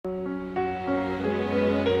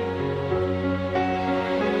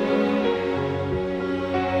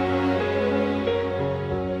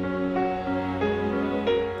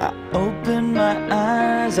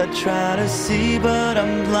eyes I try to see, but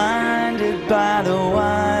I'm blinded by the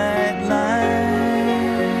white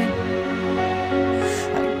light.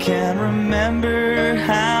 I can't remember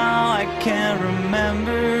how, I can't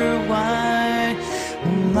remember why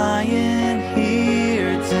I'm lying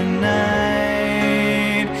here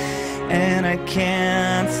tonight, and I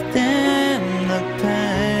can't stand the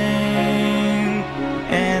pain,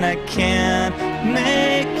 and I can't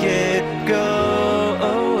make it go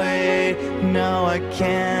away. No, I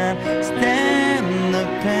can't stand the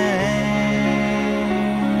pain.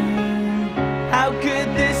 How could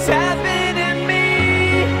this happen to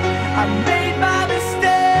me? I made my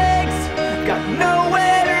mistakes, got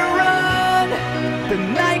nowhere to run. The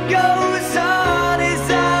night goes on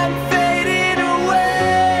as I'm fading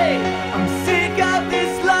away. I'm sick of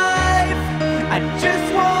this life, I just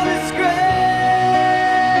wanna scream.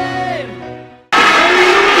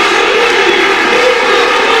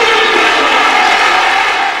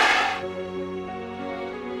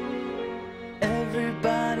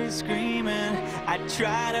 Everybody's screaming, I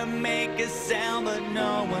try to make a sound, but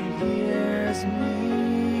no one hears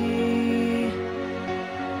me.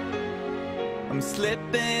 I'm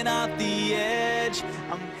slipping off the edge,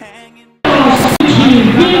 I'm hanging.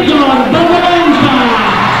 Vigor Bovolenta.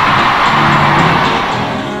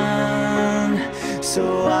 So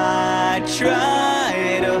I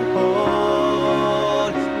try to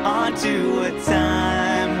hold on to a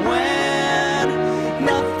time when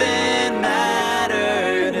nothing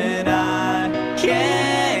mattered, and I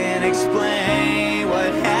can't explain